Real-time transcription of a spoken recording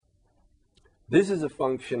This is a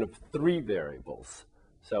function of three variables.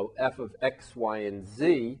 So f of x, y, and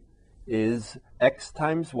z is x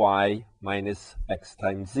times y minus x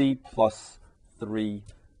times z plus 3yz.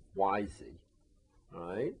 All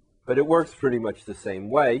right? But it works pretty much the same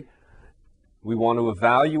way. We want to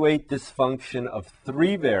evaluate this function of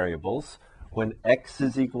three variables when x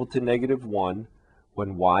is equal to -1,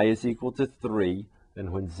 when y is equal to 3,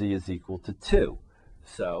 and when z is equal to 2.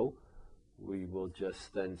 So we will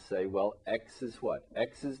just then say, well, x is what?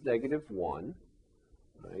 X is -1,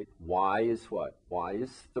 right? Y is what? Y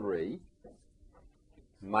is 3,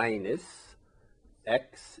 minus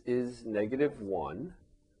x is -1,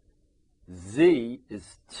 z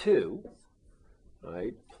is 2,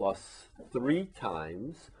 right? Plus 3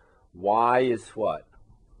 times y is what?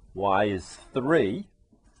 Y is 3,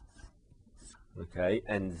 okay?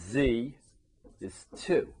 And z is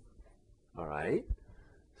 2, all right?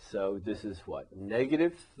 So this is what?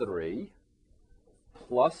 -3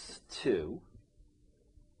 plus 2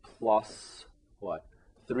 plus what?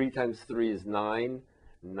 3 times 3 is 9.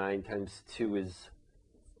 9 times 2 is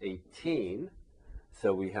 18.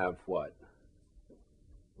 So we have what?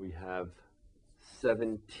 We have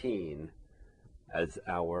 17 as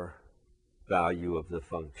our value of the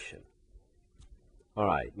function. All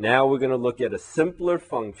right, now we're going to look at a simpler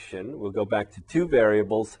function. We'll go back to two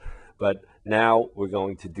variables, but now we're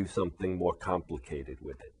going to do something more complicated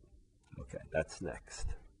with it. Okay, that's next.